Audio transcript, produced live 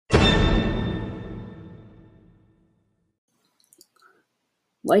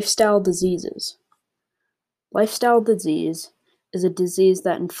Lifestyle diseases. Lifestyle disease is a disease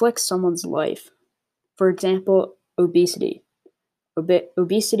that inflicts someone's life. For example, obesity.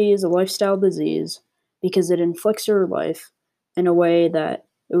 Obesity is a lifestyle disease because it inflicts your life in a way that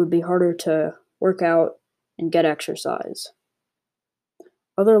it would be harder to work out and get exercise.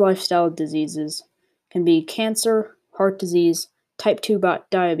 Other lifestyle diseases can be cancer, heart disease, type 2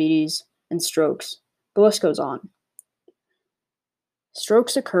 diabetes, and strokes. The list goes on.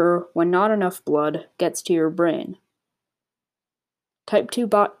 Strokes occur when not enough blood gets to your brain. Type 2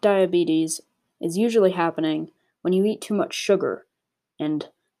 diabetes is usually happening when you eat too much sugar, and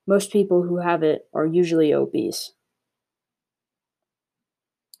most people who have it are usually obese.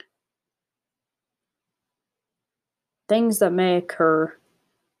 Things that may occur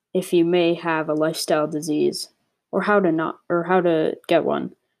if you may have a lifestyle disease, or how to get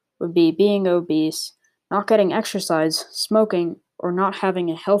one, would be being obese, not getting exercise, smoking, or not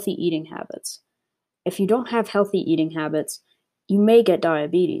having a healthy eating habits. If you don't have healthy eating habits, you may get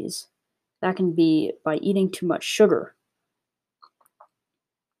diabetes. That can be by eating too much sugar.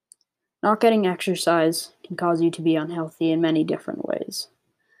 Not getting exercise can cause you to be unhealthy in many different ways.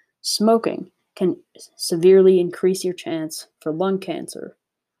 Smoking can severely increase your chance for lung cancer,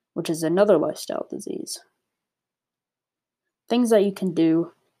 which is another lifestyle disease. Things that you can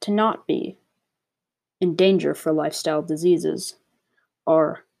do to not be in danger for lifestyle diseases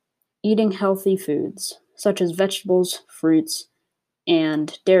are eating healthy foods, such as vegetables, fruits,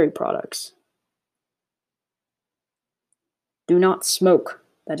 and dairy products. Do not smoke.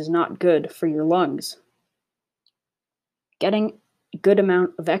 That is not good for your lungs. Getting a good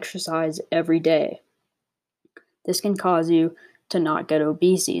amount of exercise every day. This can cause you to not get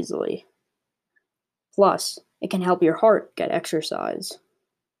obese easily. Plus, it can help your heart get exercise.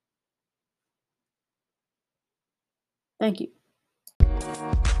 Thank you.